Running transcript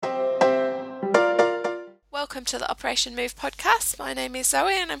welcome to the Operation Move podcast. My name is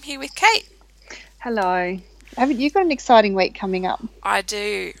Zoe and I'm here with Kate. Hello. Haven't you got an exciting week coming up? I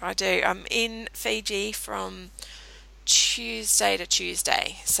do. I'm in Fiji from Tuesday to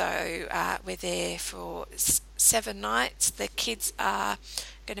Tuesday. So we're there for 7 nights. The kids are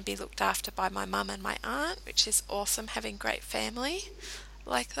going to be looked after by my mum and my aunt, which is awesome, having great family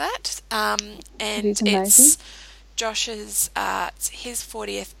like that. And it's Josh's his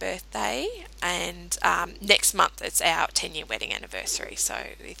 40th birthday, and next month it's our 10-year wedding anniversary, so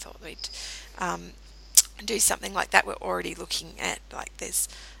we thought we'd do something like that. We're already looking at, like, there's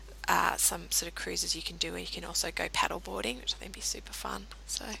some sort of cruises you can do, and you can also go paddle boarding, which I think would be super fun.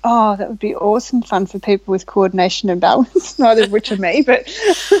 So that would be awesome fun for people with coordination and balance, neither of which are me, but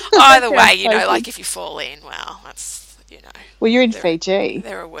either way, you know, like if you fall in, well, that's, you know, well, you're in Fiji,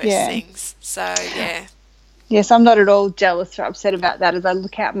 there are worse things, so yeah. Yes, I'm not at all jealous or upset about that as I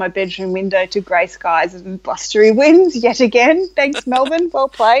look out my bedroom window to grey skies and blustery winds yet again. Thanks, Melbourne. Well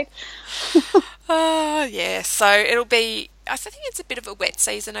played. Yeah, so it'll be, I think it's a bit of a wet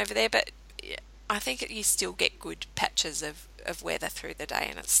season over there, but I think you still get good patches of weather through the day,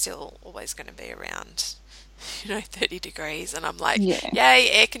 and it's still always going to be around, 30 degrees. And I'm like, yay,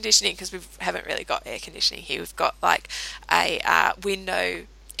 air conditioning, because we haven't really got air conditioning here. We've got like a window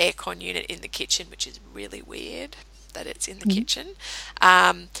aircon unit in the kitchen, which is really weird that it's in the kitchen,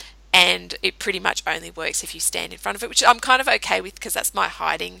 and it pretty much only works if you stand in front of it, which I'm kind of okay with because that's my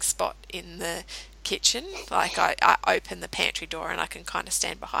hiding spot in the kitchen. Like I open the pantry door and I can kind of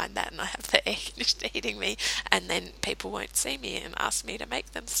stand behind that, and I have the air conditioner hitting me, and then people won't see me and ask me to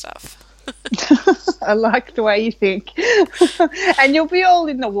make them stuff. I like the way you think. And you'll be all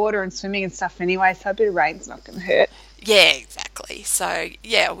in the water and swimming and stuff anyway, so a bit of rain's not going to hurt. Yeah, exactly. So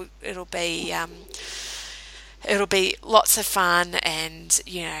yeah, it'll be lots of fun, and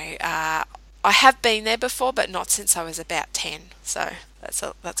I have been there before, but not since I was about 10. So that's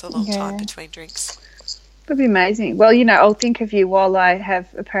a long time between drinks. It'll be amazing. Well, I'll think of you while I have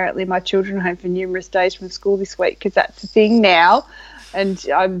apparently my children home for numerous days from school this week, because that's the thing now. And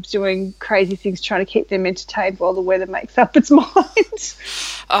I'm doing crazy things trying to keep them entertained while the weather makes up its mind.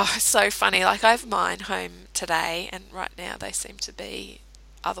 Oh, it's so funny. Like, I have mine home today, and right now they seem to be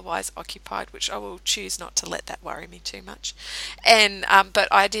otherwise occupied, which I will choose not to let that worry me too much. And but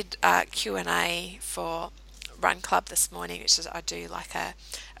I did Q&A for Run Club this morning, which is, I do like a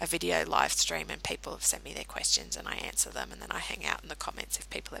video live stream, and people have sent me their questions and I answer them, and then I hang out in the comments if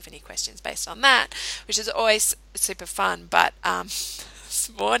people have any questions based on that, which is always super fun. But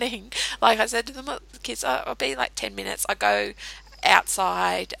this morning, like I said to the kids, I'll be like 10 minutes. I go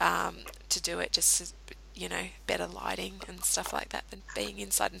outside to do it, just better lighting and stuff like that than being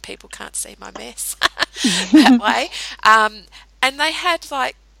inside and people can't see my mess that way. And they had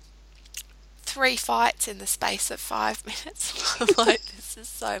like 3 fights in the space of 5 minutes. I'm like, this is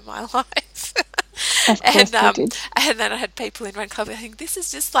so my life. And then I had people in Run Club saying, this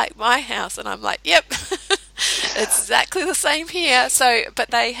is just like my house, and I'm like, yep. It's exactly the same here. So,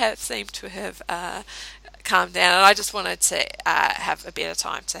 but they have seemed to have calmed down, and I just wanted to have a bit of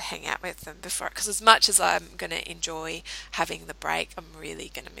time to hang out with them before, because as much as I'm going to enjoy having the break, I'm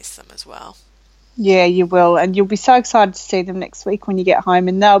really going to miss them as well. Yeah, you will, and you'll be so excited to see them next week when you get home,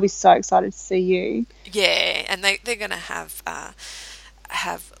 and they'll be so excited to see you. Yeah, and they're going to have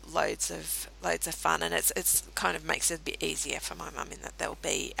loads of fun, and it's kind of makes it a bit easier for my mum in that they'll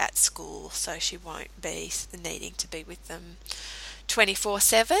be at school, so she won't be needing to be with them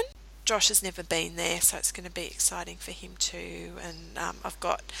 24/7. Josh has never been there, so it's going to be exciting for him too. And I've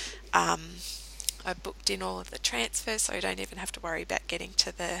got I booked in all of the transfers, so we don't even have to worry about getting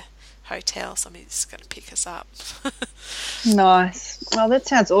to the hotel. Somebody's just going to pick us up. Nice. Well, that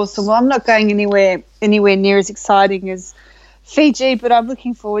sounds awesome. Well, I'm not going anywhere near as exciting as Fiji, but I'm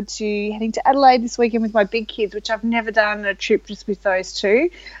looking forward to heading to Adelaide this weekend with my big kids, which I've never done a trip just with those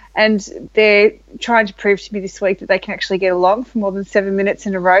two. And they're trying to prove to me this week that they can actually get along for more than 7 minutes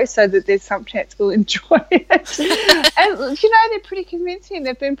in a row, so that there's some chance we'll enjoy it. And, they're pretty convincing.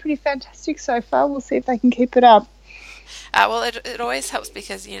 They've been pretty fantastic so far. We'll see if they can keep it up. Well, it always helps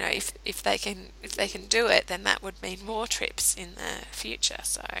because, if they can do it, then that would mean more trips in the future.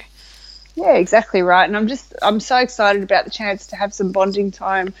 So. Yeah, exactly right. And I'm so excited about the chance to have some bonding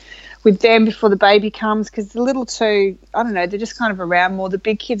time with them before the baby comes, because the little two, I don't know, they're just kind of around more. The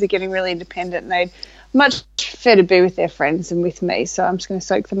big kids are getting really independent, and they'd much prefer to be with their friends than with me. So I'm just going to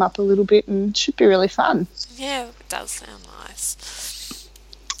soak them up a little bit, and it should be really fun. Yeah, it does sound nice.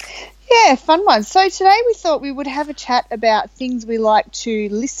 Yeah, fun one. So today we thought we would have a chat about things we like to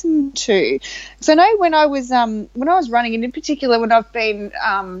listen to. So I know when I was running, and in particular when I've been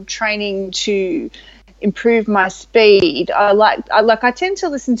training to improve my speed, I tend to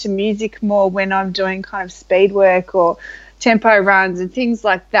listen to music more when I'm doing kind of speed work or tempo runs and things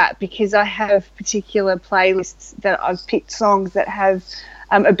like that, because I have particular playlists that I've picked songs that have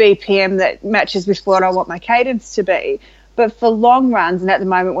a BPM that matches with what I want my cadence to be. But for long runs, and at the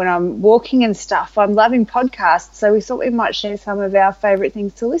moment when I'm walking and stuff, I'm loving podcasts. So we thought we might share some of our favourite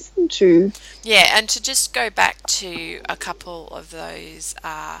things to listen to. Yeah, and to just go back to a couple of those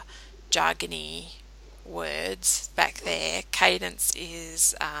jargony words back there, cadence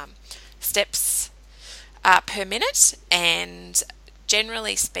is steps per minute, and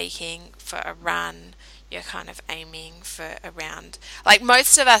generally speaking, for a run, you're kind of aiming for around, like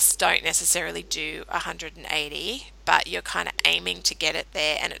most of us don't necessarily do 180, but you're kind of aiming to get it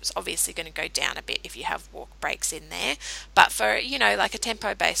there, and it's obviously going to go down a bit if you have walk breaks in there. But for, like a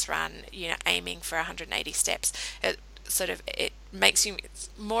tempo based run, aiming for 180 steps, it makes you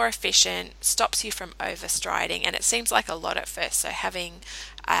more efficient, stops you from overstriding, and it seems like a lot at first. So having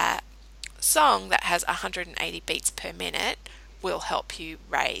a song that has 180 beats per minute will help you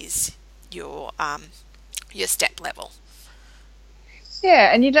raise your step level.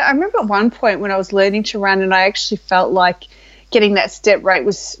 Yeah, and I remember at one point when I was learning to run, and I actually felt like getting that step rate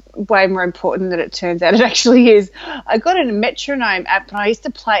was way more important than it turns out it actually is. I got a metronome app, and I used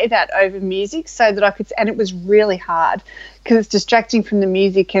to play that over music so that I could, and it was really hard because it's distracting from the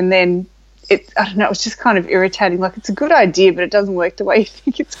music, and then it was just kind of irritating. Like, it's a good idea, but it doesn't work the way you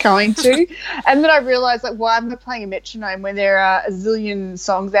think it's going to. And then I realised, like, why am I playing a metronome when there are a zillion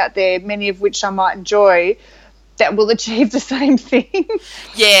songs out there, many of which I might enjoy, that will achieve the same thing?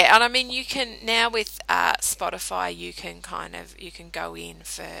 Yeah, and I mean, you can now with Spotify, you can go in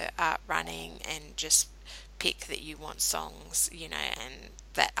for running and just pick that you want songs, and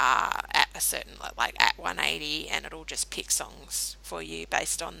that are at a certain, like at 180, and it'll just pick songs for you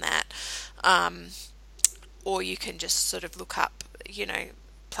based on that. Or you can just sort of look up,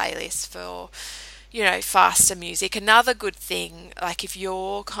 playlists for, faster music. Another good thing, like if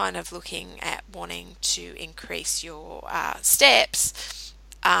you're kind of looking at wanting to increase your steps,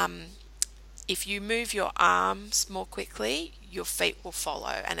 if you move your arms more quickly, your feet will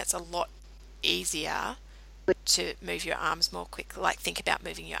follow, and it's a lot easier to move your arms more quickly, like think about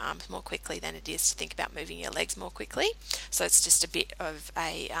moving your arms more quickly than it is to think about moving your legs more quickly. So it's just a bit of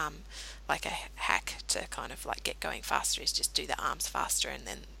a like a hack to kind of like get going faster, is just do the arms faster and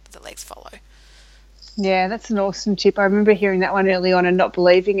then the legs follow. Yeah, that's an awesome tip. I remember hearing that one early on and not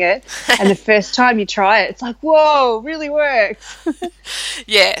believing it. And the first time you try it, it's like, whoa, really works.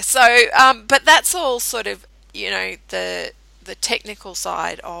 Yeah, so, but that's all sort of, the technical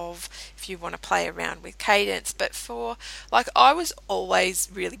side of if you want to play around with cadence. But for, like, I was always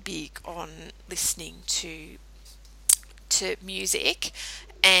really big on listening to music,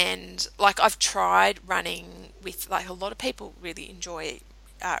 and like I've tried running with, like, a lot of people really enjoy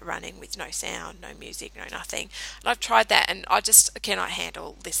running with no sound, no music, no nothing. And I've tried that, and I just cannot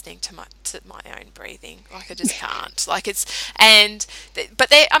handle listening to my own breathing. Like, I just can't. Like, but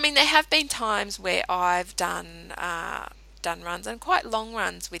there have been times where I've done runs, and quite long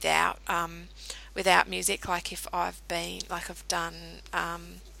runs without music. Like if I've done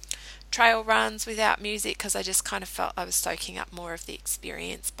trail runs without music, because I just kind of felt I was soaking up more of the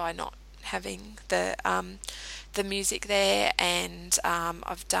experience by not having the music there. And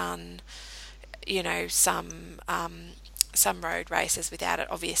I've done some road races without it.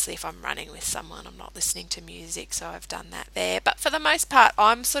 Obviously if I'm running with someone, I'm not listening to music, so I've done that there. But for the most part,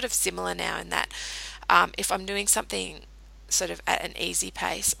 I'm sort of similar now in that if I'm doing something sort of at an easy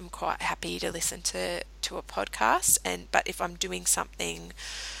pace, I'm quite happy to listen to a podcast, but if I'm doing something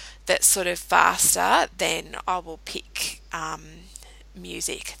that's sort of faster, then I will pick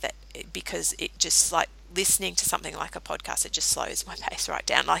music, because it just, like, listening to something like a podcast, it just slows my pace right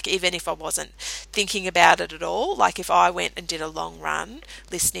down. Like, even if I wasn't thinking about it at all, like if I went and did a long run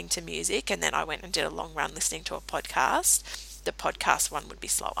listening to music, and then I went and did a long run listening to a podcast, the podcast one would be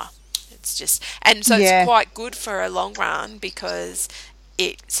slower. It's just, and so It's quite good for a long run, because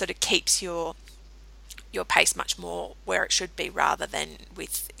it sort of keeps your pace much more where it should be, rather than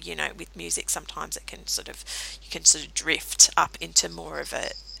with music. Sometimes you can sort of drift up into more of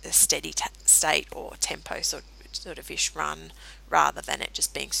a steady state or tempo sort of ish run, rather than it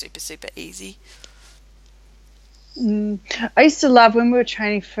just being super, super easy. I used to love, when we were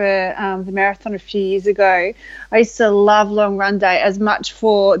training for the marathon a few years ago, I used to love long run day as much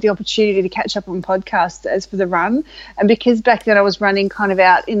for the opportunity to catch up on podcasts as for the run. And because back then I was running kind of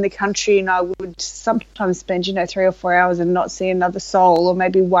out in the country, and I would sometimes spend 3 or 4 hours and not see another soul, or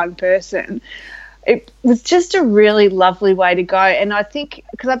maybe one person, it was just a really lovely way to go. And I think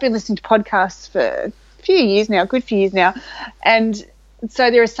because I've been listening to podcasts for few years now, good few years now. And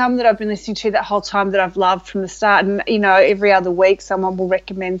so there are some that I've been listening to that whole time that I've loved from the start. And, you know, every other week someone will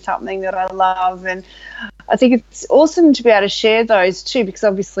recommend something that I love. And I think it's awesome to be able to share those too, because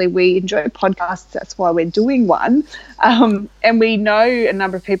obviously we enjoy podcasts. That's why we're doing one. And we know a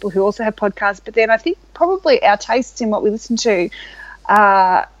number of people who also have podcasts. But then I think probably our tastes in what we listen to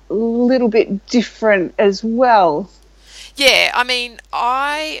are a little bit different as well. Yeah, I mean,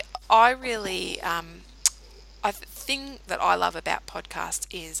 I really the thing that I love about podcasts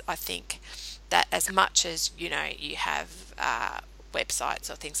is I think that as much as, you know, you have websites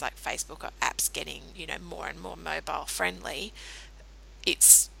or things like Facebook or apps getting, you know, more and more mobile friendly,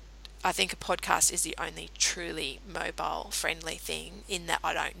 I think a podcast is the only truly mobile friendly thing in that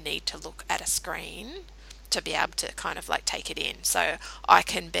I don't need to look at a screen to be able to kind of like take it in. So I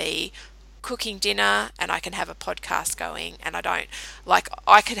can be cooking dinner and I can have a podcast going, and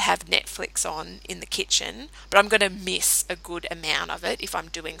I could have Netflix on in the kitchen, but I'm going to miss a good amount of it if I'm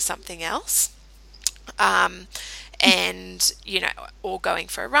doing something else. And, you know, or going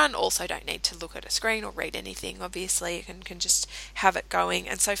for a run, also don't need to look at a screen or read anything, obviously, and can just have it going.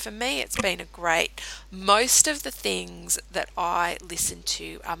 And so for me, it's been most of the things that I listen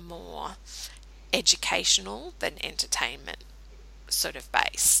to are more educational than entertainment sort of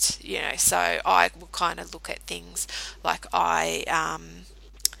based, you know. So I will kind of look at things like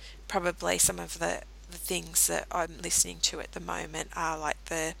probably some of the things that I'm listening to at the moment are like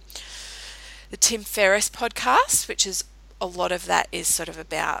the Tim Ferriss podcast, which is a lot of that is sort of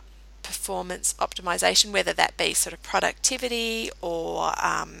about performance optimization, whether that be sort of productivity or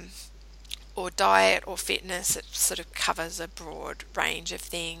diet or fitness. It sort of covers a broad range of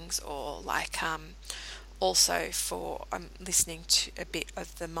things, or like also I'm listening to a bit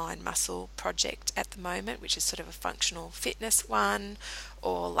of the Mind Muscle Project at the moment, which is sort of a functional fitness one,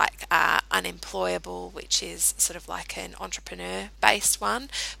 or like Unemployable, which is sort of like an entrepreneur-based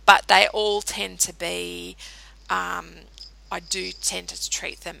one. But they all tend to be, I do tend to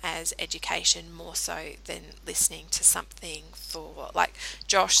treat them as education more so than listening to something for, like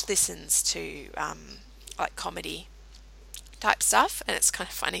Josh listens to like comedy type stuff, and it's kind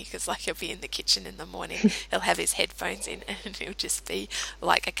of funny because like he'll be in the kitchen in the morning, he'll have his headphones in and he'll just be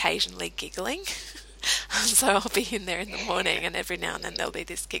like occasionally giggling. So I'll be in there in the morning and every now and then there'll be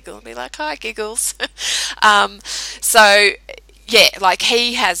this giggle and be like, hi giggles. So yeah, like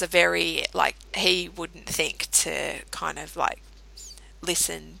he has a very, like he wouldn't think to kind of like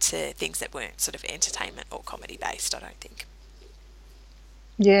listen to things that weren't sort of entertainment or comedy based, I don't think.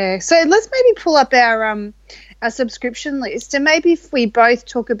 Yeah, so let's maybe pull up our subscription list, and maybe if we both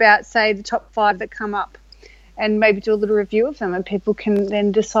talk about, say, the top 5 that come up, and maybe do a little review of them, and people can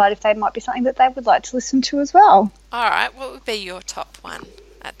then decide if they might be something that they would like to listen to as well. All right, what would be your top one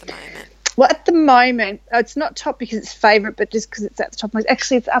at the moment? Well, at the moment, it's not top because it's favourite, but just because it's at the top.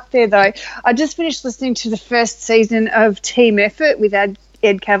 Actually, it's up there, though. I just finished listening to the first season of Team Effort with Ed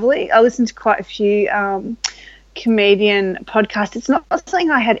Kavalee. I listened to quite a few comedian podcasts. It's not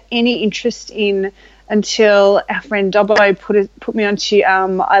something I had any interest in until our friend Dobbo put me onto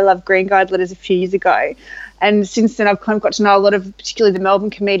I Love Green Guide letters a few years ago. And since then, I've kind of got to know a lot of, particularly the Melbourne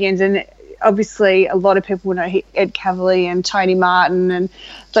comedians, and obviously a lot of people will know who Ed Kavalee and Tony Martin and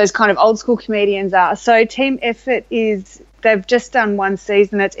those kind of old school comedians are. So Team Effort they've just done one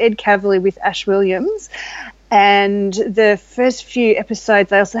season. That's Ed Kavalee with Ash Williams. And the first few episodes,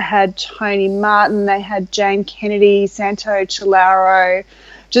 they also had Tony Martin, they had Jane Kennedy, Santo Chilaro,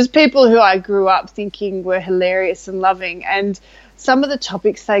 just people who I grew up thinking were hilarious and loving. And some of the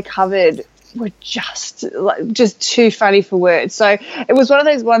topics they covered were just too funny for words. So it was one of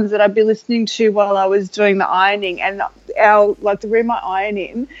those ones that I'd be listening to while I was doing the ironing, and the room I iron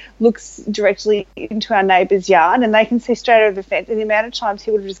in looks directly into our neighbour's yard, and they can see straight over the fence. And the amount of times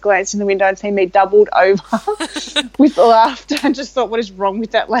he would have just glanced in the window and seen me doubled over with laughter and just thought, what is wrong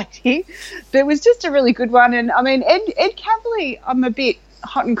with that lady? But it was just a really good one. And I mean, Ed Kavalee, I'm a bit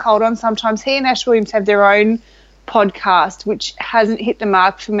hot and cold on sometimes. He and Ash Williams have their own podcast, which hasn't hit the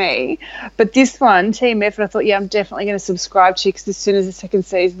mark for me, but this one, Team Effort, I thought, yeah, I'm definitely going to subscribe to, because as soon as the second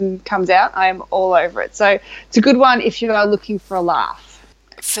season comes out, I am all over it. So it's a good one if you are looking for a laugh.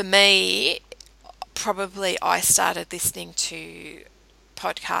 For me, probably I started listening to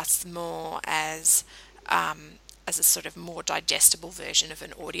podcasts more as a sort of more digestible version of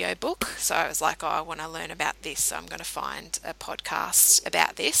an audiobook. So I was like, I want to learn about this, so I'm going to find a podcast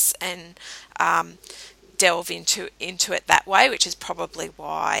about this and delve into it that way, which is probably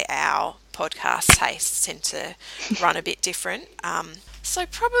why our podcast tastes tend to run a bit different. So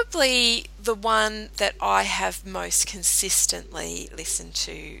probably the one that I have most consistently listened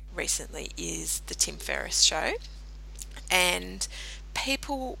to recently is the Tim Ferriss Show. And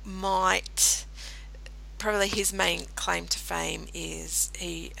people might, probably his main claim to fame is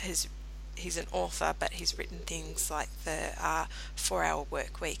he's an author, but he's written things like the 4-Hour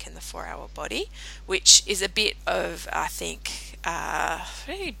Work Week and the 4-Hour Body, which is a bit of, I think, a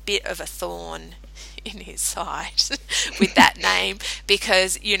bit of a thorn in his side with that name,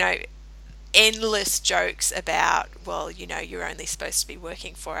 because, endless jokes about, well, you're only supposed to be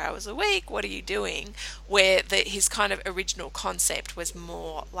working 4 hours a week, what are you doing? Where his kind of original concept was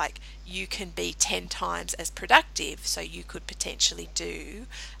more like you can be 10 times as productive, so you could potentially do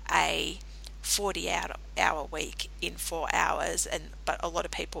a 40-hour week in 4 hours, but a lot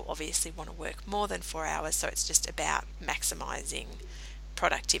of people obviously want to work more than 4 hours, so it's just about maximizing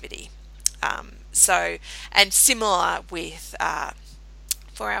productivity. And similar with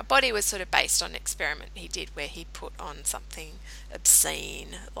 4-Hour Body was sort of based on an experiment he did where he put on something obscene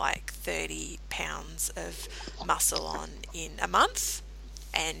like 30 pounds of muscle on in a month,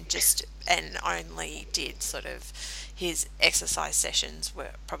 and only did sort of, his exercise sessions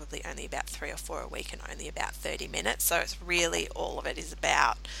were probably only about 3 or 4 a week and only about 30 minutes. So it's really, all of it is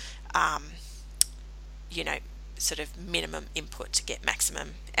about, sort of minimum input to get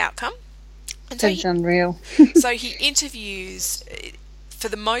maximum outcome. And that's unreal. So he interviews, for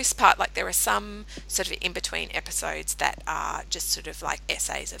the most part, like there are some sort of in-between episodes that are just sort of like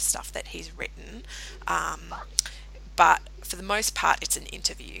essays of stuff that he's written. But for the most part, it's an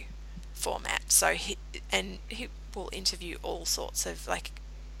interview format. So he will interview all sorts of, like,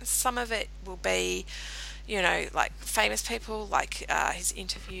 some of it will be, like famous people, like he's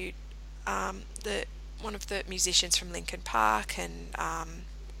interviewed one of the musicians from Linkin Park, and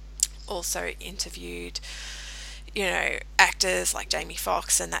also interviewed, actors like Jamie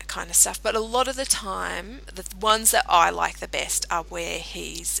Foxx and that kind of stuff. But a lot of the time, the ones that I like the best are where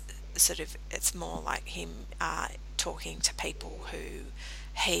he's sort of, it's more like him talking to people who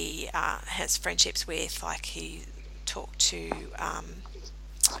he has friendships with. Like he talked to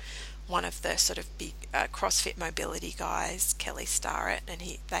one of the sort of big CrossFit mobility guys, Kelly Starrett, and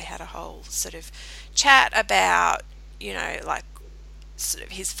they had a whole sort of chat about, like sort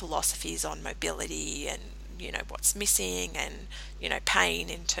of his philosophies on mobility and, what's missing, and, pain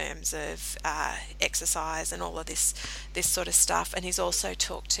in terms of exercise and all of this sort of stuff. And he's also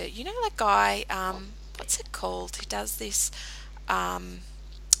talked to, that guy, what's it called? He does this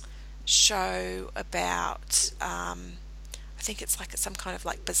show about, I think it's like some kind of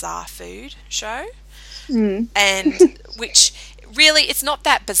like bizarre food show. And which really, it's not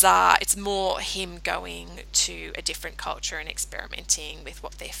that bizarre, it's more him going to a different culture and experimenting with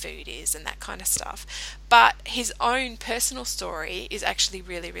what their food is and that kind of stuff. But his own personal story is actually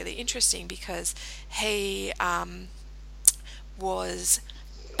really, really interesting, because he was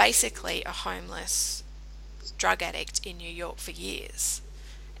basically a homeless drug addict in New York for years,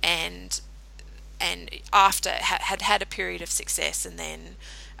 and after had a period of success, and then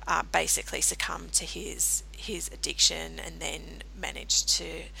basically succumbed to his addiction, and then managed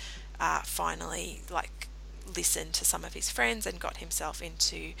to finally like listen to some of his friends and got himself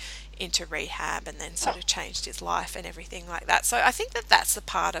into rehab, and then sort of changed his life and everything like that. So I think that's the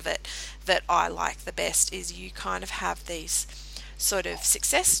part of it that I like the best, is you kind of have these sort of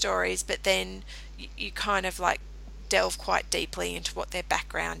success stories, but then you kind of like delve quite deeply into what their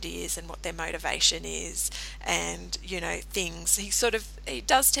background is and what their motivation is, and things. He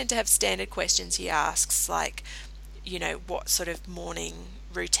does tend to have standard questions he asks, like what sort of morning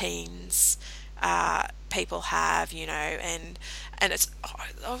routines people have, and it's,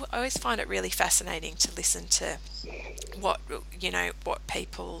 I always find it really fascinating to listen to what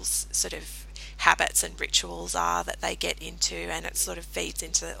people's sort of habits and rituals are that they get into, and it sort of feeds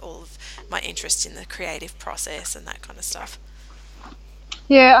into all of my interest in the creative process and that kind of stuff.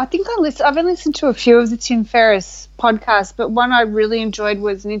 Yeah, I think I've only listened to a few of the Tim Ferriss podcasts, but one I really enjoyed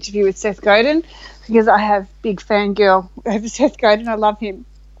was an interview with Seth Godin, because I have big fangirl over Seth Godin. I love him.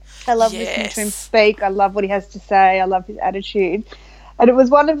 I love listening to him speak. I love what he has to say. I love his attitude. And it was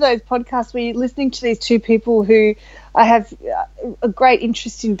one of those podcasts where you're listening to these two people who I have a great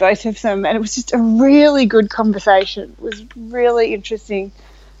interest in, both of them, and it was just a really good conversation. It was really interesting.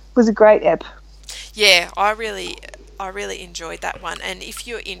 It was a great ep. Yeah, I really enjoyed that one. And if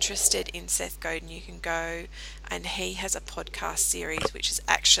you're interested in Seth Godin, you can go, and he has a podcast series which is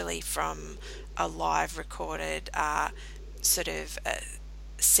actually from a live recorded sort of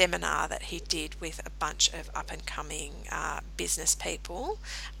seminar that he did with a bunch of up-and-coming business people,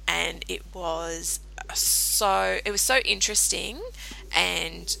 and it was so interesting,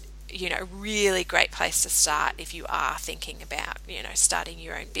 and really great place to start if you are thinking about starting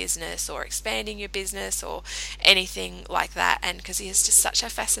your own business or expanding your business or anything like that. And because he has just such a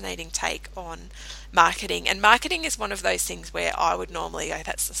fascinating take on marketing, and marketing is one of those things where I would normally go,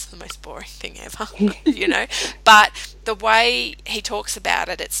 that's just the most boring thing ever. But the way he talks about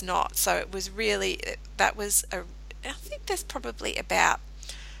it, it's not. So it was really, I think there's probably about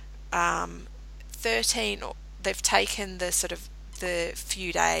 13, or they've taken the sort of the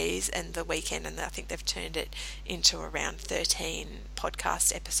few days and the weekend, and I think they've turned it into around 13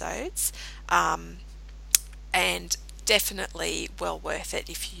 podcast episodes, and definitely well worth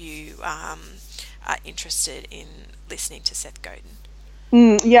it if you are interested in listening to Seth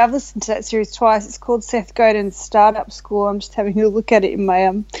Godin. Yeah, I've listened to that series twice. It's called Seth Godin's Startup School. I'm just having a look at it in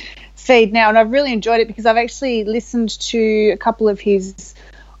my feed now, and I've really enjoyed it because I've actually listened to a couple of his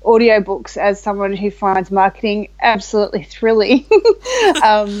audiobooks as someone who finds marketing absolutely thrilling.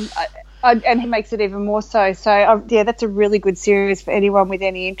 And he makes it even more so. So, yeah, that's a really good series for anyone with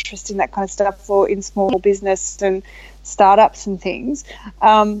any interest in that kind of stuff, or in small business and startups and things.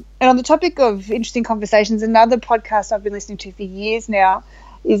 And on the topic of interesting conversations, another podcast I've been listening to for years now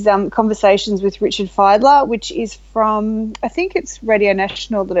is Conversations with Richard Fidler, which is from, I think it's Radio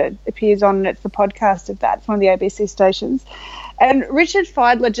National that it appears on, and it's the podcast of that. It's one of the ABC stations. And Richard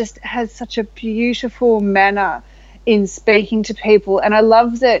Fidler just has such a beautiful manner in speaking to people, and I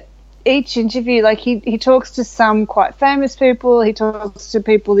love that each interview, like he talks to some quite famous people, he talks to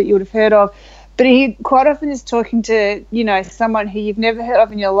people that you would have heard of, but he quite often is talking to, someone who you've never heard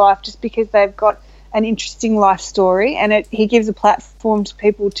of in your life, just because they've got an interesting life story, and he gives a platform to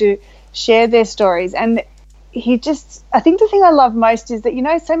people to share their stories. And I think the thing I love most is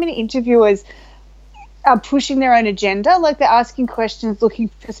that, so many interviewers are pushing their own agenda, like they're asking questions, looking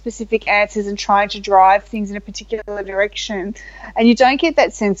for specific answers and trying to drive things in a particular direction. And you don't get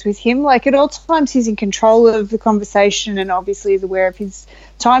that sense with him. Like, at all times he's in control of the conversation and obviously is aware of his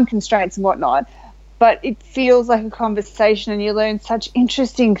time constraints and whatnot. But it feels like a conversation, and you learn such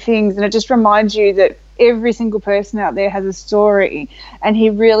interesting things, and it just reminds you that every single person out there has a story, and he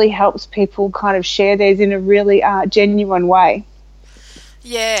really helps people kind of share theirs in a really genuine way.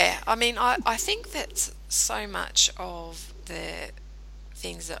 Yeah, I mean, I think that so much of the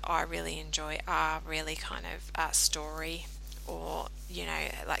things that I really enjoy are really kind of story, or,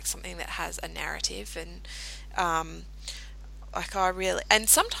 like something that has a narrative, and and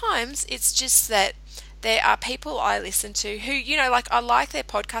sometimes it's just that there are people I listen to who, like I like their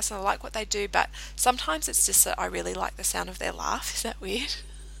podcast and I like what they do, but sometimes it's just that I really like the sound of their laugh. Is that weird?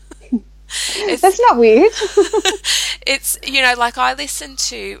 That's not weird. It's, like I listen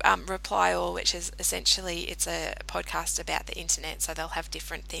to Reply All, which is essentially, it's a podcast about the internet. So they'll have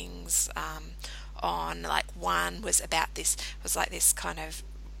different things on. Like, one was about this, was like this kind of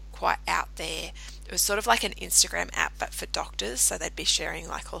quite out there. It was sort of like an Instagram app, but for doctors. So they'd be sharing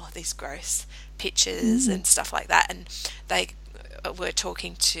like all of these gross pictures and stuff like that. And they were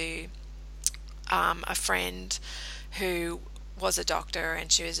talking to a friend who was a doctor,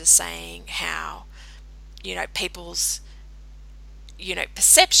 and she was just saying how, people's,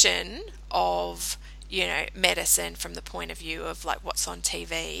 perception of, medicine from the point of view of like what's on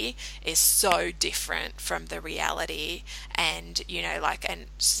TV is so different from the reality. And, and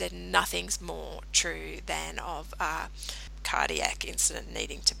she said nothing's more true than of a cardiac incident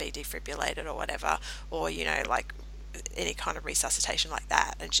needing to be defibrillated or whatever, or, like any kind of resuscitation like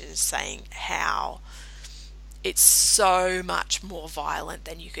that. And she's saying how it's so much more violent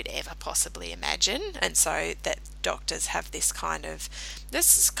than you could ever possibly imagine. And so that doctors have this kind of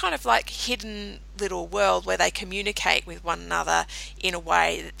like hidden little world where they communicate with one another in a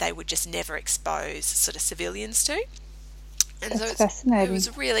way that they would just never expose sort of civilians to. And That's fascinating. It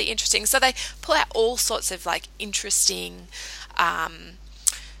was really interesting. So they pull out all sorts of like interesting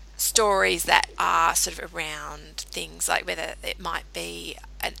stories that are sort of around things, like whether it might be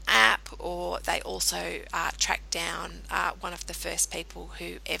an app, or they also tracked down one of the first people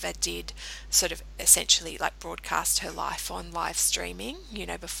who ever did sort of essentially like broadcast her life on live streaming,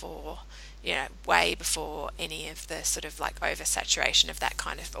 before, way before any of the sort of like oversaturation of that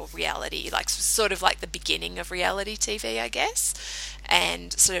kind of, or reality, like sort of like the beginning of reality TV, I guess,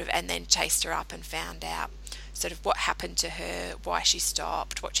 and then chased her up and found out sort of what happened to her, why she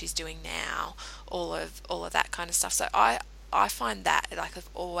stopped, what she's doing now, all of that kind of stuff. So I find that, like, I've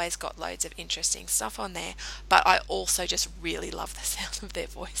always got loads of interesting stuff on there, but I also just really love the sound of their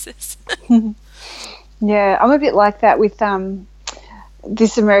voices. Yeah, I'm a bit like that with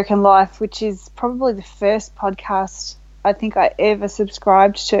This American Life, which is probably the first podcast I think I ever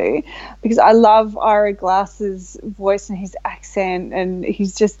subscribed to, because I love Ira Glass's voice and his accent, and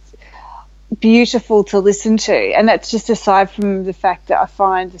he's just beautiful to listen to. And that's just aside from the fact that I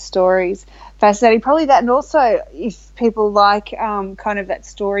find the stories fascinating. Probably that, and also if people like kind of that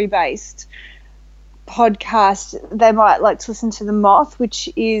story-based podcast, they might like to listen to The Moth, which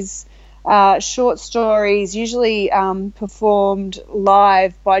is short stories, usually performed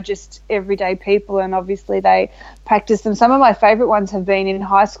live by just everyday people, and obviously they practice them. Some of my favourite ones have been in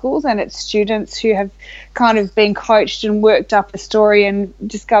high schools, and it's students who have kind of been coached and worked up a story and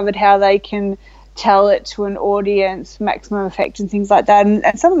discovered how they can tell it to an audience, maximum effect and things like that.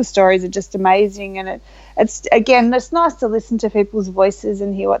 And some of the stories are just amazing, and it's again, it's nice to listen to people's voices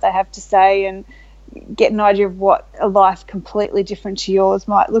and hear what they have to say and get an idea of what a life completely different to yours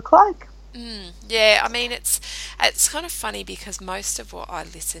might look like. Yeah, I mean, it's kind of funny because most of what I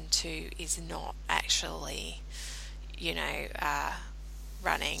listen to is not actually,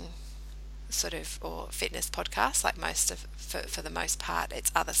 running sort of or fitness podcasts. Like most of for the most part,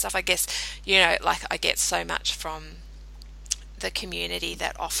 it's other stuff. I guess like I get so much from the community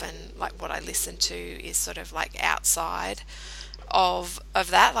that often like what I listen to is sort of like outside of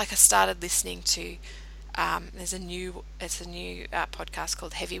that. Like I started listening to. It's a new podcast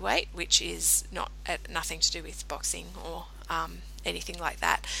called Heavyweight, which is nothing to do with boxing or anything like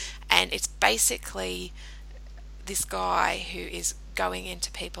that, and it's basically this guy who is going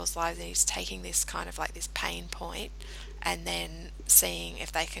into people's lives and he's taking this kind of like this pain point and then seeing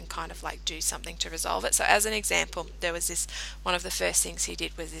if they can kind of like do something to resolve it. So as an example, there was this one of the first things he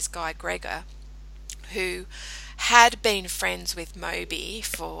did was this guy Gregor, who had been friends with Moby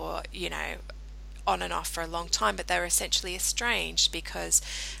for on and off for a long time, but they were essentially estranged because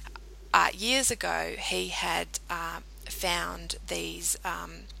years ago he had found these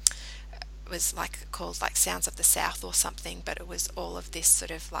was like called like Sounds of the South or something, but it was all of this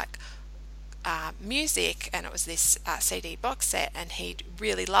sort of like music, and it was this CD box set, and he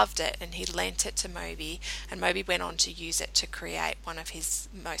really loved it and he lent it to Moby, and Moby went on to use it to create one of his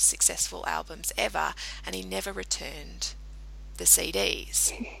most successful albums ever, and he never returned the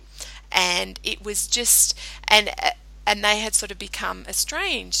CDs. And it was just and they had sort of become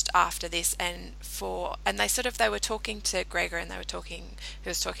estranged after this, and they were talking to Gregor, and he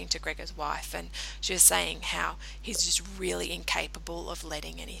was talking to Gregor's wife, and she was saying how he's just really incapable of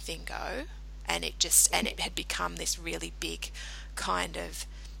letting anything go, and it had become this really big kind of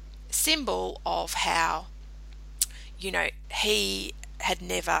symbol of how he had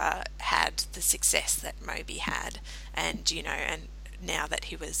never had the success that Moby had, and now that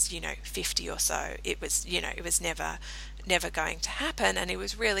he was 50 or so, it was never going to happen, and he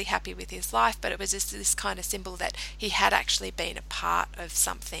was really happy with his life, but it was just this kind of symbol that he had actually been a part of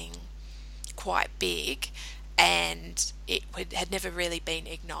something quite big, and it had never really been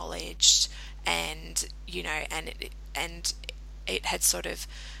acknowledged, and it had sort of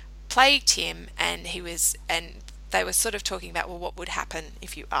plagued him, and they were sort of talking about, well, what would happen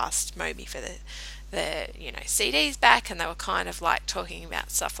if you asked Moby for the CDs back, and they were kind of like talking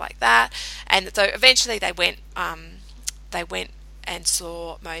about stuff like that. And so eventually they went and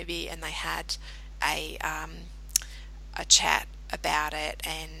saw Moby, and they had a chat about it,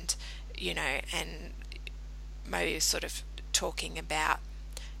 and and Moby was sort of talking about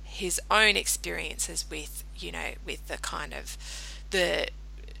his own experiences with the kind of the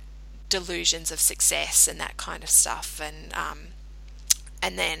delusions of success and that kind of stuff,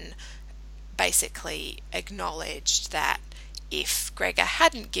 and then basically acknowledged that if Gregor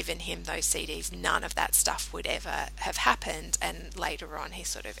hadn't given him those CDs, none of that stuff would ever have happened. And later on he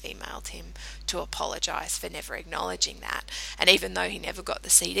sort of emailed him to apologise for never acknowledging that, and even though he never got the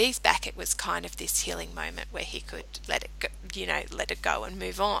CDs back, it was kind of this healing moment where he could let it go and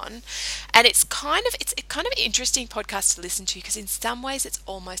move on. And it's kind of an interesting podcast to listen to, because in some ways it's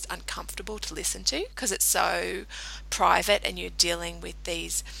almost uncomfortable to listen to because it's so private and you're dealing with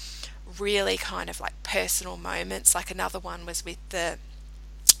these really kind of like personal moments. Like another one was with the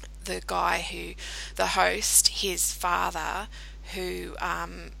guy the host, his father, who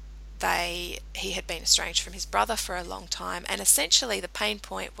he had been estranged from his brother for a long time, and essentially the pain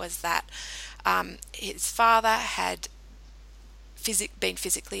point was that his father had been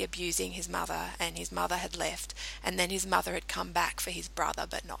physically abusing his mother, and his mother had left, and then his mother had come back for his brother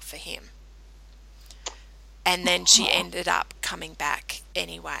but not for him. And then she ended up coming back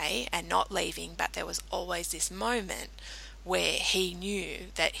anyway and not leaving, but there was always this moment where he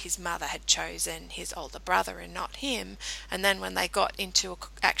knew that his mother had chosen his older brother and not him. And then when they got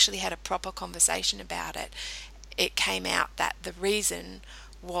actually had a proper conversation about it, it came out that the reason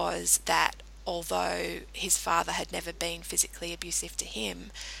was that although his father had never been physically abusive to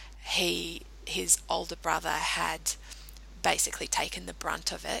him, his older brother had basically taken the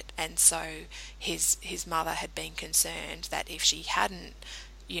brunt of it, and so his mother had been concerned that if she hadn't,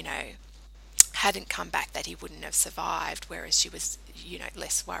 you know, hadn't come back, that he wouldn't have survived, whereas she was, you know,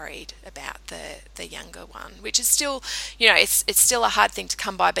 less worried about the younger one, which is still, you know, it's still a hard thing to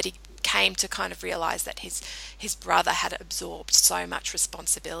come by, but he came to kind of realize that his brother had absorbed so much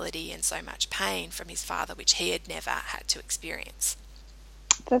responsibility and so much pain from his father, which he had never had to experience.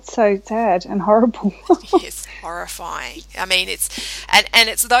 That's so sad and horrible. Yes, horrifying. I mean, it's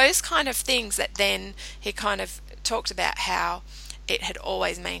those kind of things that then he kind of talked about how it had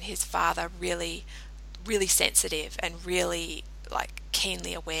always made his father really, really sensitive and really like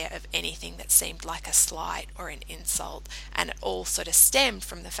keenly aware of anything that seemed like a slight or an insult, and it all sort of stemmed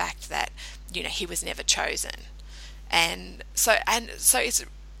from the fact that, you know, he was never chosen, and so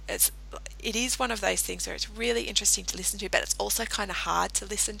it is one of those things where it's really interesting to listen to, but it's also kind of hard to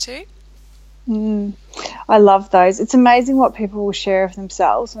listen to. I love those. It's amazing what people will share of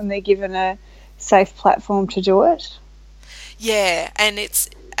themselves when they're given a safe platform to do it. Yeah, and it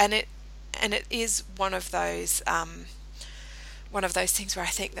is one of those things where I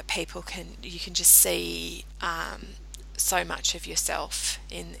think that you can just see so much of yourself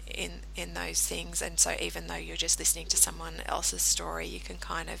in those things, and so even though you're just listening to someone else's story, you can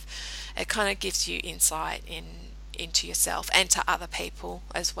it kind of gives you insight into yourself and to other people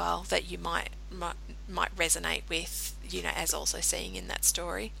as well that you might resonate with, you know, as also seeing in that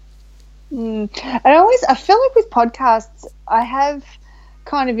story. And I feel like with podcasts, I have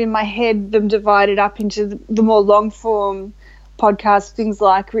kind of in my head them divided up into the more long form podcasts, things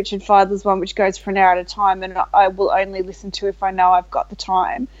like Richard Fidler's one, which goes for an hour at a time, and I will only listen to if I know I've got the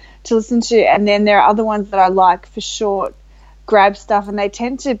time to listen to. And then there are other ones that I like for short grab stuff, and they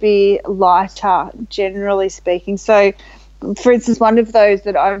tend to be lighter, generally speaking. So, for instance, one of those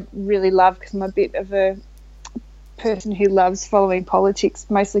that I really love, because I'm a bit of a person who loves following politics,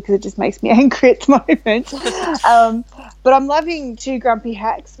 mostly because it just makes me angry at the moment. But I'm loving Two Grumpy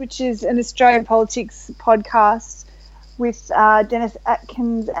Hacks, which is an Australian politics podcast with Dennis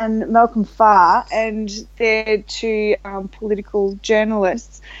Atkins and Malcolm Farr, and they're two political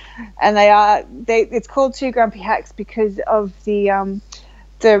journalists, and it's called Two Grumpy Hacks because of the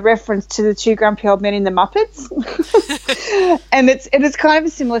reference to the two grumpy old men in the Muppets. And it's kind of a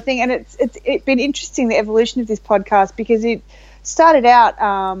similar thing, and it's been interesting, the evolution of this podcast, because it started out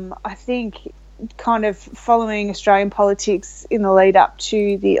I think kind of following Australian politics in the lead up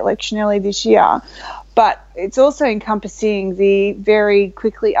to the election early this year, but it's also encompassing the very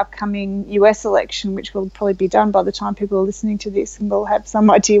quickly upcoming US election, which will probably be done by the time people are listening to this and will have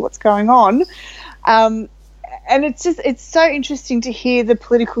some idea what's going on. And it's so interesting to hear the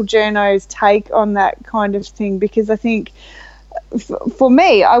political journos take on that kind of thing, because I think for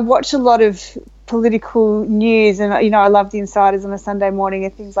me, I watch a lot of political news, and, you know, I love The Insiders on a Sunday morning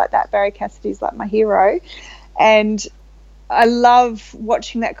and things like that. Barry Cassidy's like my hero, and I love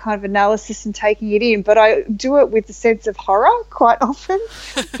watching that kind of analysis and taking it in, but I do it with a sense of horror quite often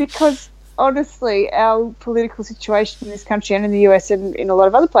because honestly, our political situation in this country and in the US and in a lot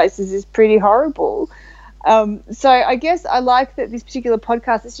of other places is pretty horrible. So I guess I like that this particular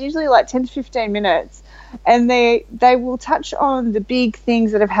podcast, it's usually like 10 to 15 minutes, and they will touch on the big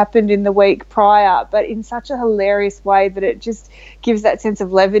things that have happened in the week prior, but in such a hilarious way that it just gives that sense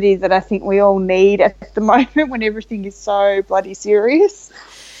of levity that I think we all need at the moment when everything is so bloody serious.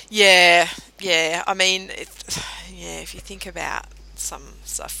 Yeah. I mean, if you think about some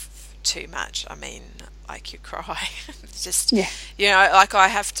stuff too much, I mean, like, you cry. It's just, you know, like, I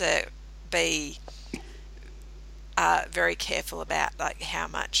have to be very careful about like how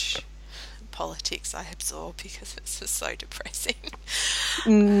much politics I absorb, because it's just so depressing.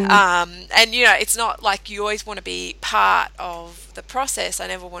 And, you know, it's not like you always want to be part of the process. I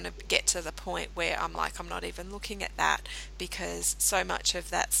never want to get to the point where I'm like, I'm not even looking at that, because so much of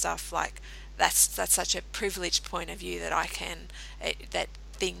that stuff, like, that's such a privileged point of view that that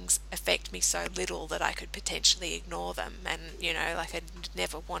things affect me so little that I could potentially ignore them, and, you know, like, I'd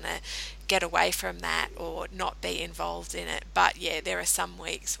never want to get away from that or not be involved in it. But yeah, there are some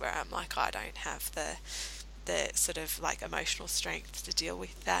weeks where I'm like, I don't have the sort of like emotional strength to deal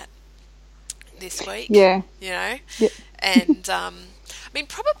with that this week. Yeah, you know. Yeah. And I mean,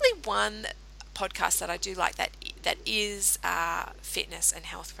 probably one podcast that I do like that is fitness and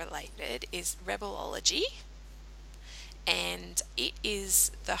health related is Rebelology. And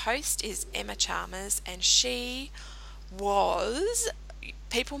the host is Emma Chalmers, and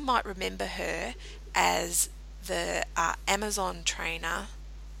people might remember her as the Amazon trainer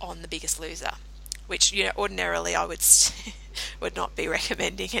on The Biggest Loser, which, you know, ordinarily I would would not be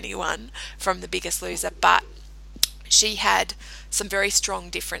recommending anyone from The Biggest Loser, but she had some very strong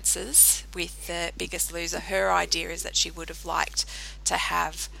differences with The Biggest Loser. Her idea is that she would have liked to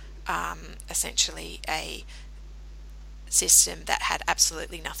have essentially a system that had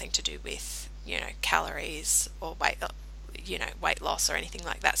absolutely nothing to do with, you know, calories or weight loss or anything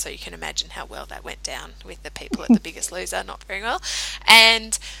like that. So you can imagine how well that went down with the people at The Biggest Loser, not very well.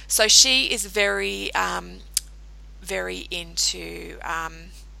 And so she is very into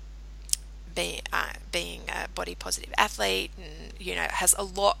being a body positive athlete, and, you know, has a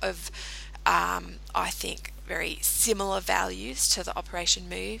lot of I think very similar values to the Operation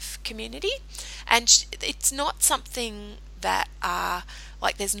Move community. And it's not something that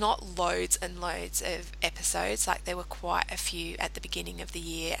like, there's not loads and loads of episodes. Like, there were quite a few at the beginning of the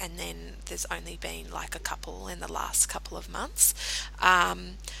year, and then there's only been like a couple in the last couple of months.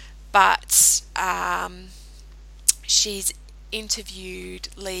 But she's interviewed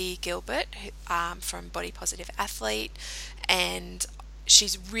Lee Gilbert from Body Positive Athlete, and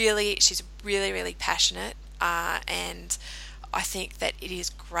she's really passionate, and I think that it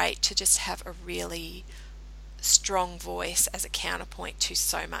is great to just have a really strong voice as a counterpoint to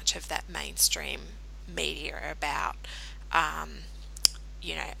so much of that mainstream media about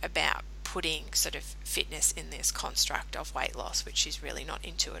about putting sort of fitness in this construct of weight loss, which she's really not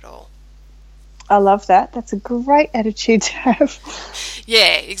into at all. I love that. That's a great attitude to have.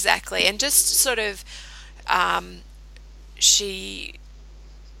 Yeah, exactly. And just sort of she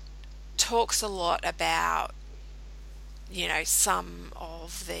talks a lot about, you know, some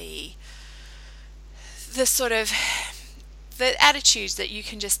of the sort of the attitudes that you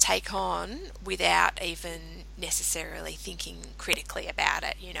can just take on without even necessarily thinking critically about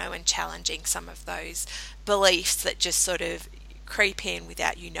it, you know, and challenging some of those beliefs that just sort of creep in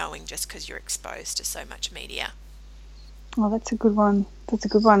without you knowing, just because you're exposed to so much media. Oh, that's a good one. That's a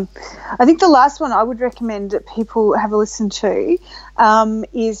good one. I think the last one I would recommend that people have a listen to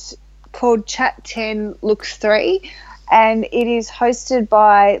is called Chat 10 Looks 3, and it is hosted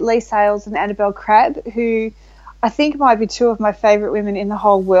by Lee Sales and Annabelle Crabb, who I think might be two of my favourite women in the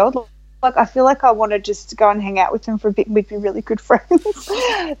whole world. Like, I feel like I want to just go and hang out with them for a bit. We'd be really good friends.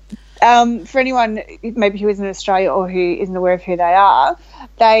 For anyone maybe who isn't in Australia or who isn't aware of who they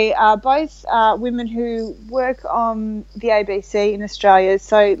are both women who work on the ABC in Australia.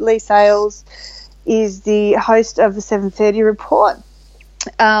 So Lee Sales is the host of the 7:30 Report,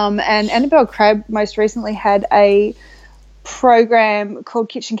 and Annabelle Crabb most recently had a program called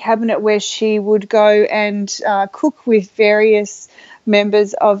Kitchen Cabinet, where she would go and cook with various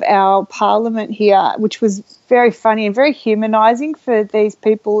members of our parliament here, which was very funny and very humanising for these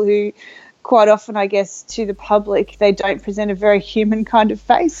people who quite often, I guess, to the public, they don't present a very human kind of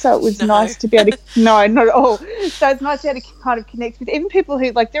face. So it was nice to be able to, no, not at all. So it's nice to be able to kind of connect with even people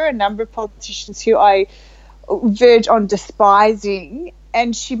who, like, there are a number of politicians who I verge on despising,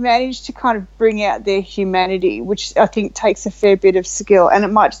 and she managed to kind of bring out their humanity, which I think takes a fair bit of skill. And it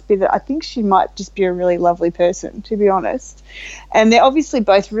might just be that I think she might just be a really lovely person, to be honest. And they're obviously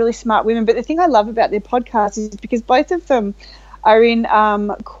both really smart women. But the thing I love about their podcast is because both of them are in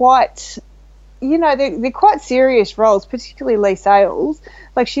quite, you know, they're quite serious roles, particularly Lee Sales.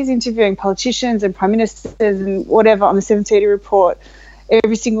 Like, she's interviewing politicians and prime ministers and whatever on the 7:30 Report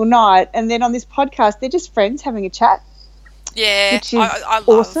every single night. And then on this podcast, they're just friends having a chat. Yeah, which is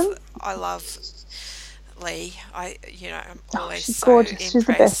awesome. I love Lee. I'm always she's so gorgeous.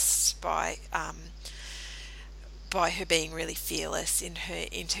 impressed by her being really fearless in her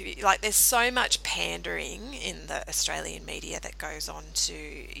interview. Like, there's so much pandering in the Australian media that goes on to,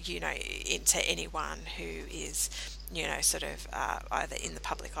 you know, into anyone who is, you know, sort of either in the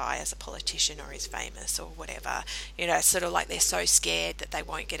public eye as a politician or is famous or whatever. You know, sort of like they're so scared that they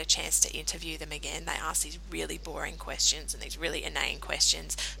won't get a chance to interview them again. They ask these really boring questions and these really inane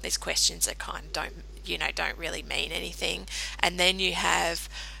questions, these questions that kind of don't really mean anything. And then you have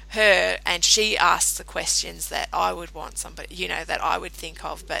her, and she asks the questions that I would want somebody, you know, that I would think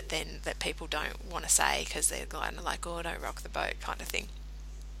of, but then that people don't want to say because they're kind of like, oh, don't rock the boat kind of thing.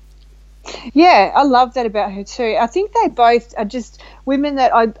 Yeah, I love that about her too. I think they both are just women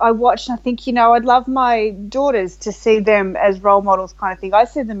that I watch and I think, you know, I'd love my daughters to see them as role models kind of thing. I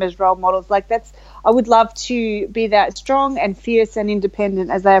see them as role models. Like, I would love to be that strong and fierce and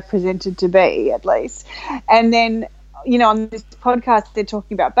independent as they are presented to be, at least. And then, you know, on this podcast, they're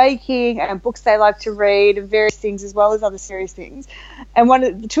talking about baking and books they like to read and various things as well as other serious things.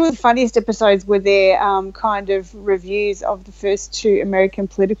 And two of the funniest episodes were their kind of reviews of the first two American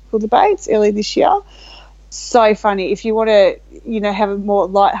political debates early this year. so funny. If you want to, have a more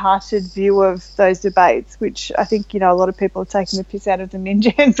light-hearted view of those debates, which I think, a lot of people have taken the piss out of them in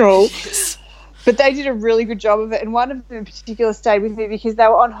general. Yes. But they did a really good job of it, and one of them in particular stayed with me because they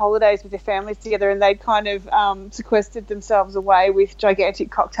were on holidays with their families together, and they'd kind of sequestered themselves away with gigantic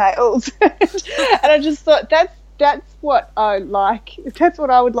cocktails. And I just thought that's what I like. That's what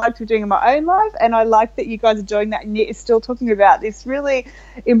I would like to be doing in my own life, and I like that you guys are doing that, and yet you're still talking about this really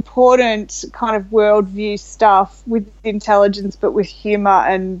important kind of worldview stuff with intelligence, but with humour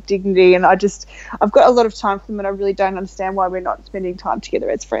and dignity. And I've got a lot of time for them, and I really don't understand why we're not spending time together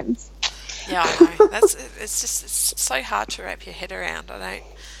as friends. Yeah, I know. It's so hard to wrap your head around. I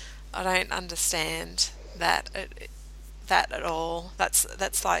don't understand that at all.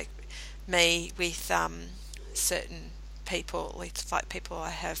 That's like me with certain people, with like people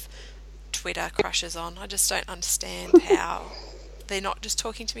I have Twitter crushes on. I just don't understand how they're not just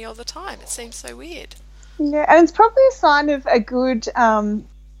talking to me all the time. It seems so weird. Yeah, and it's probably a sign of a good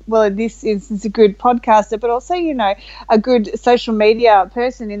well, in this instance, a good podcaster, but also, a good social media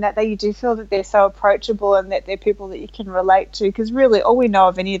person, in that you do feel that they're so approachable and that they're people that you can relate to, because really all we know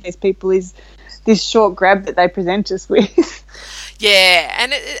of any of these people is this short grab that they present us with. Yeah,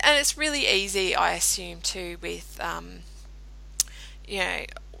 and it's really easy, I assume, too, with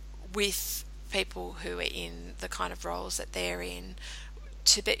with people who are in the kind of roles that they're in,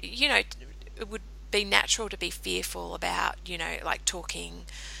 to be, it would be natural to be fearful about, like talking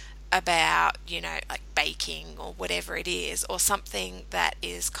about, like baking or whatever it is, or something that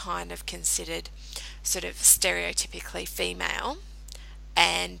is kind of considered sort of stereotypically female,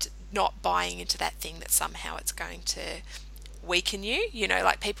 and not buying into that thing that somehow it's going to weaken you.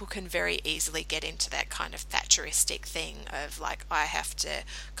 Like people can very easily get into that kind of Thatcheristic thing of like, I have to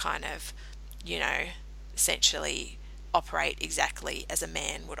kind of, essentially operate exactly as a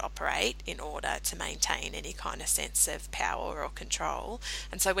man would operate in order to maintain any kind of sense of power or control.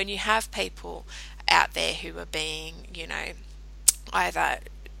 And so when you have people out there who are being, either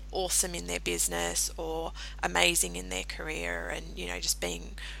awesome in their business or amazing in their career, and, just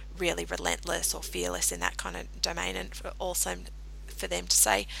being really relentless or fearless in that kind of domain, and also for them to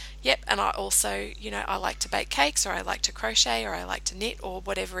say, yep, and I also, I like to bake cakes, or I like to crochet, or I like to knit, or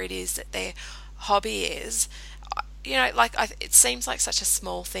whatever it is that their hobby is. It seems like such a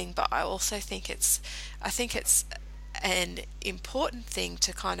small thing, but I also think it's an important thing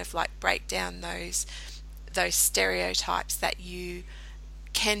to kind of like break down those stereotypes that you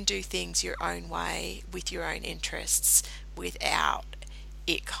can do things your own way with your own interests without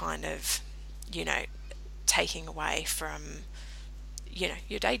it kind of, taking away from,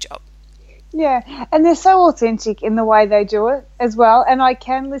 your day job. Yeah, and they're so authentic in the way they do it as well. And I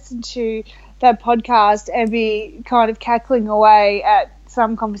can listen to that podcast and be kind of cackling away at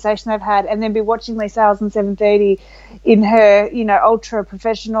some conversation they've had, and then be watching Lee Sales on 7:30 in her, ultra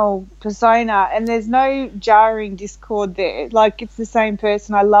professional persona, and there's no jarring discord there. Like, it's the same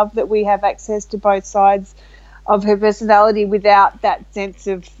person. I love that we have access to both sides of her personality without that sense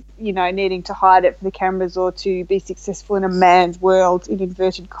of, needing to hide it for the cameras or to be successful in a man's world, in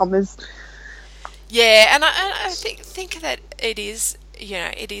inverted commas. Yeah, and I think that it is,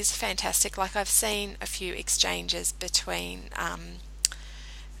 it is fantastic. Like, I've seen a few exchanges between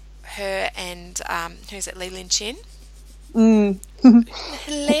her and who's it, Lee Lin Chin.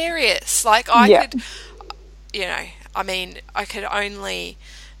 Hilarious. Like, I could, I could only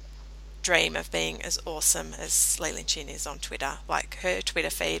dream of being as awesome as Lee Lin Chin is on Twitter. Like, her Twitter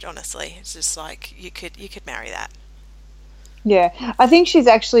feed, honestly, it's just like you could marry that. Yeah, I think she's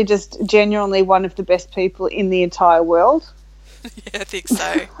actually just genuinely one of the best people in the entire world. Yeah, I think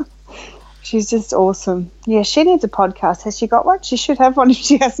so. She's just awesome. Yeah, she needs a podcast. Has she got one? She should have one. If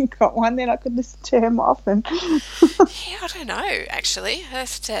she hasn't got one, then I could listen to her more often. Yeah, I don't know, actually. I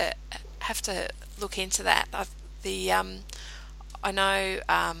have to look into that. I know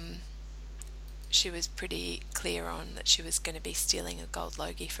she was pretty clear on that she was going to be stealing a gold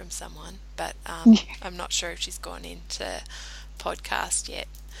logie from someone, but I'm not sure if she's gone into podcast yet.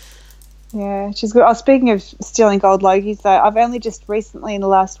 Yeah, she's good. Oh, speaking of stealing gold logies, though, I've only just recently in the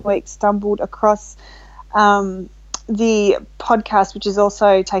last week stumbled across the podcast, which is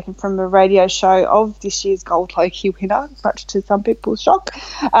also taken from a radio show of this year's gold logie winner, much to some people's shock,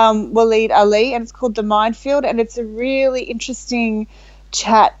 Waleed Ali, and it's called The Minefield, and it's a really interesting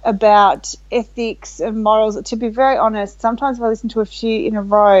chat about ethics and morals. To be very honest, sometimes if I listen to a few in a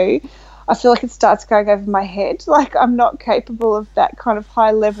row, I feel like it starts going over my head. Like, I'm not capable of that kind of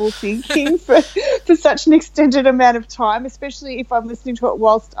high-level thinking for such an extended amount of time, especially if I'm listening to it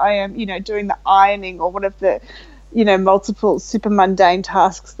whilst I am, doing the ironing or one of the multiple super mundane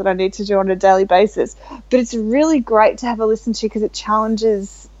tasks that I need to do on a daily basis. But it's really great to have a listen to because it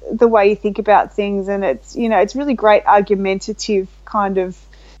challenges the way you think about things, and it's really great argumentative kind of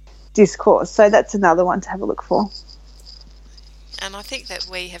discourse. So that's another one to have a look for. And I think that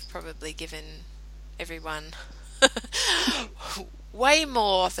we have probably given everyone way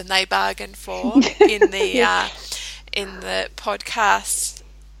more than they bargained for in the podcast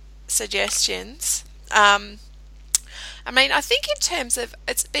suggestions. I think in terms of,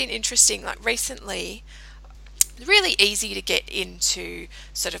 it's been interesting, like recently, really easy to get into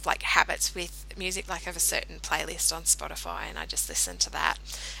sort of like habits with music. Like I have a certain playlist on Spotify and I just listen to that,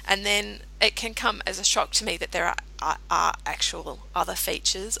 and then it can come as a shock to me that there are actual other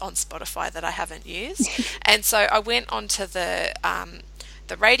features on Spotify that I haven't used. And so I went onto the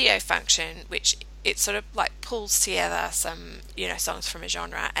radio function, which it sort of like pulls together some songs from a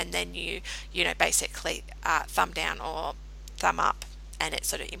genre, and then you basically thumb down or thumb up, and it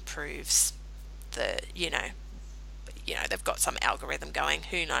sort of improves the they've got some algorithm going,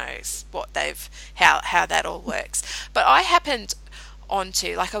 who knows what how that all works. But I happened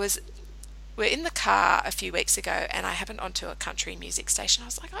onto, like, we're in the car a few weeks ago and I happened onto a country music station. I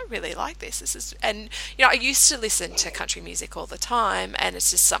was like, I really like this. And I used to listen to country music all the time, and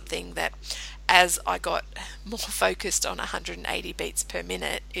it's just something that as I got more focused on 180 beats per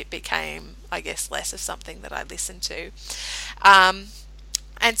minute, it became, I guess, less of something that I listened to. And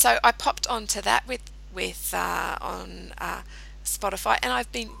so I popped onto that on Spotify, and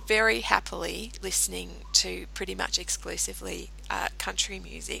I've been very happily listening to pretty much exclusively country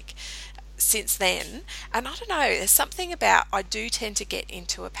music since then. And I don't know, there's something about, I do tend to get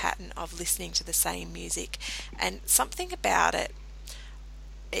into a pattern of listening to the same music, and something about it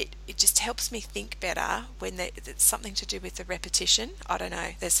just helps me think better when it's something to do with the repetition. I don't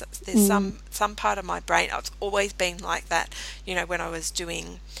know, there's some part of my brain, it's always been like that. When I was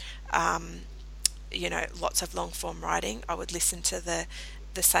doing lots of long form writing, I would listen to the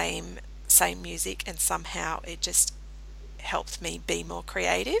same music, and somehow it just helped me be more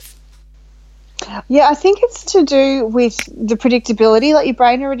creative. Yeah, I think it's to do with the predictability. Like, your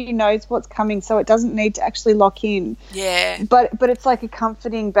brain already knows what's coming, so it doesn't need to actually lock in. Yeah. But it's like a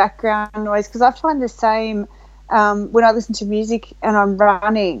comforting background noise, because I find the same when I listen to music and I'm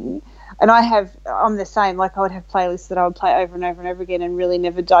running. And I'm the same. Like, I would have playlists that I would play over and over and over again and really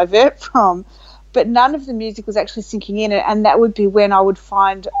never divert from. But none of the music was actually sinking in, and that would be when I would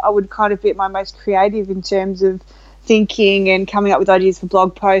kind of be at my most creative in terms of thinking and coming up with ideas for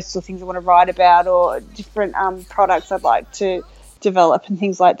blog posts or things I want to write about, or different products I'd like to develop and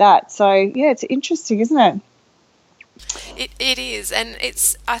things like that. So yeah, it's interesting, isn't it? It is, and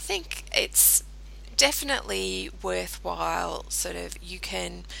I think it's definitely worthwhile. Sort of, you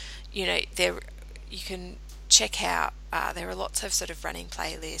can check out. There are lots of sort of running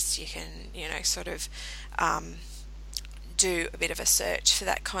playlists. You can sort of do a bit of a search for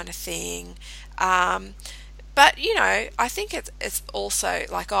that kind of thing. But I think it's also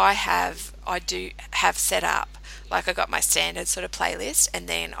like I do have set up, like, I got my standard sort of playlist, and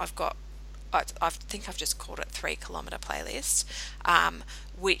then I think I've just called it 3 kilometre playlist,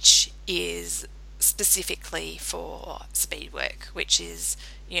 which is specifically for speed work, which is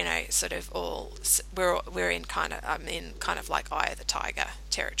sort of all we're in kind of, I'm in kind of like Eye of the Tiger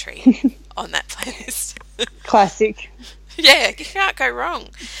territory on that playlist. Classic. Yeah, you can't go wrong.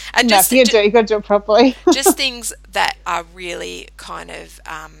 And no, you got to do it properly. Just things that are really kind of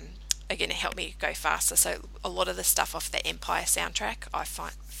are going to help me go faster. So a lot of the stuff off the Empire soundtrack I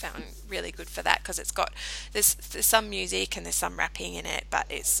found really good for that, because it's got there's some music and there's some rapping in it, but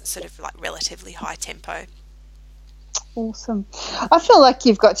it's sort of like relatively high tempo. Awesome. I feel like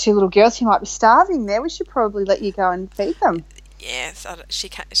you've got 2 little girls who might be starving there. We should probably let you go and feed them. Yeah, so she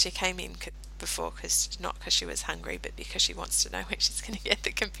came in before, not because she was hungry, but because she wants to know when she's going to get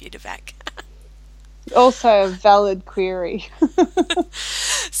the computer back. Also a valid query.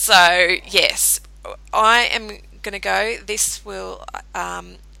 So yes, I am going to go. This will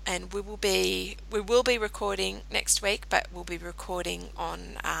and we will be recording next week, but we'll be recording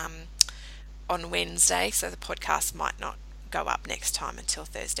on Wednesday, so the podcast might not go up next time until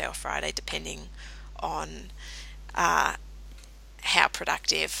Thursday or Friday, depending on how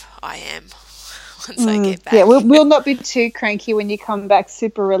productive I am once I get back. Yeah, we'll not be too cranky when you come back,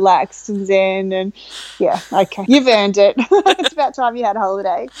 super relaxed and zen, and yeah, okay, you've earned it. It's about time you had a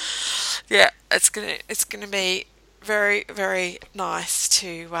holiday. Yeah, it's gonna be very, very nice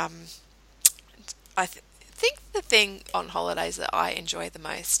to. I think the thing on holidays that I enjoy the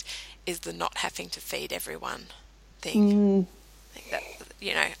most is the not having to feed everyone thing. I think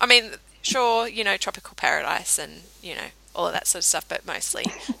that, I mean, sure, tropical paradise and, all of that sort of stuff, but mostly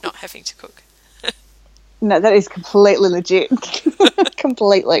not having to cook. No, that is completely legit.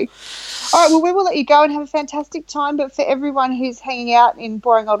 Completely. All right, well, we will let you go and have a fantastic time. But for everyone who's hanging out in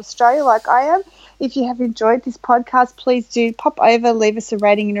boring old Australia like I am, if you have enjoyed this podcast, please do pop over, leave us a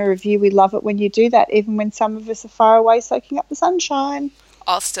rating and a review. We love it when you do that, even when some of us are far away soaking up the sunshine.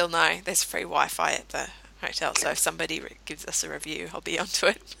 I'll still know there's free Wi-Fi at the hotel, so if somebody gives us a review, I'll be onto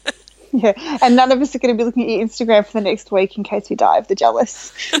it. Yeah, and none of us are going to be looking at your Instagram for the next week in case we die of the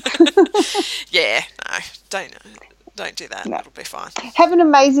jealous. Yeah, no, don't do that. No. It'll be fine. Have an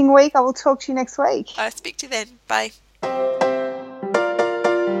amazing week. I will talk to you next week. Speak to you then. Bye.